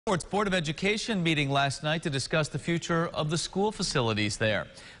Fairport's Board of Education meeting last night to discuss the future of the school facilities there.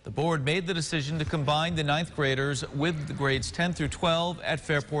 The board made the decision to combine the 9th graders with the grades 10 through 12 at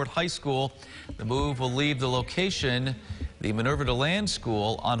Fairport High School. The move will leave the location, the Minerva DeLand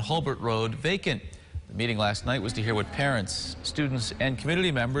School on Hulbert Road, vacant. The meeting last night was to hear what parents, students, and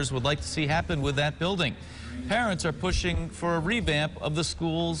community members would like to see happen with that building. Parents are pushing for a revamp of the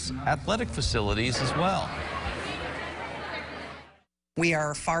school's athletic facilities as well. We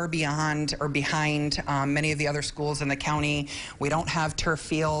are far beyond or behind many of the other schools in the county. We don't have turf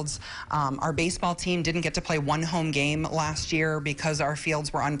fields. Our baseball team didn't get to play one home game last year because our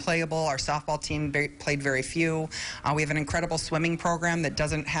fields were unplayable. Our softball team played very few. We have an incredible swimming program that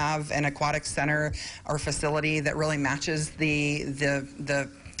doesn't have an aquatic center or facility that really matches the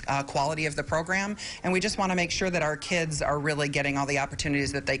quality of the program, and we just want to make sure that our kids are really getting all the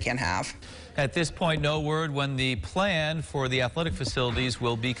opportunities that they can have. At this point, no word when the plan for the athletic facilities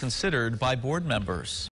will be considered by board members.